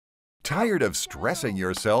Tired of stressing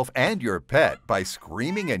yourself and your pet by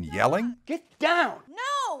screaming and yelling? Get down!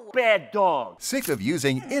 No! Bad dog! Sick of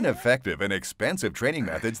using ineffective and expensive training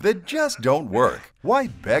methods that just don't work? Why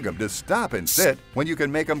beg them to stop and sit when you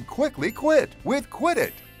can make them quickly quit with Quit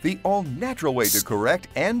It, the all-natural way to correct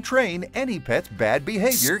and train any pet's bad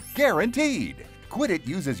behavior, guaranteed. Quit It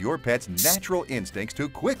uses your pet's natural instincts to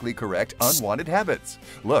quickly correct unwanted habits.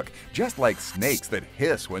 Look, just like snakes that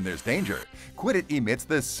hiss when there's danger, Quit It emits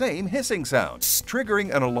the same hissing sound,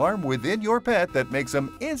 triggering an alarm within your pet that makes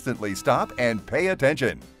them instantly stop and pay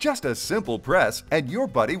attention. Just a simple press and your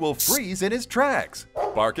buddy will freeze in his tracks.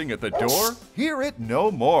 Barking at the door? Hear it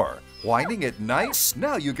no more. Whining at night?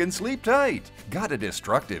 Now you can sleep tight. Got a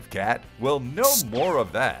destructive cat? Well, no more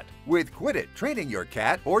of that. With Quit It, training your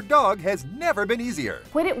cat or dog has never been easier.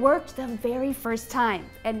 Quit It worked the very first time,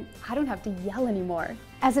 and I don't have to yell anymore.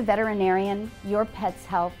 As a veterinarian, your pet's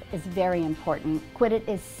health is very important. Quit It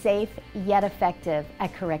is safe yet effective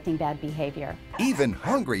at correcting bad behavior. Even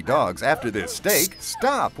hungry dogs after this steak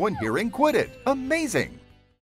stop when hearing Quit It. Amazing!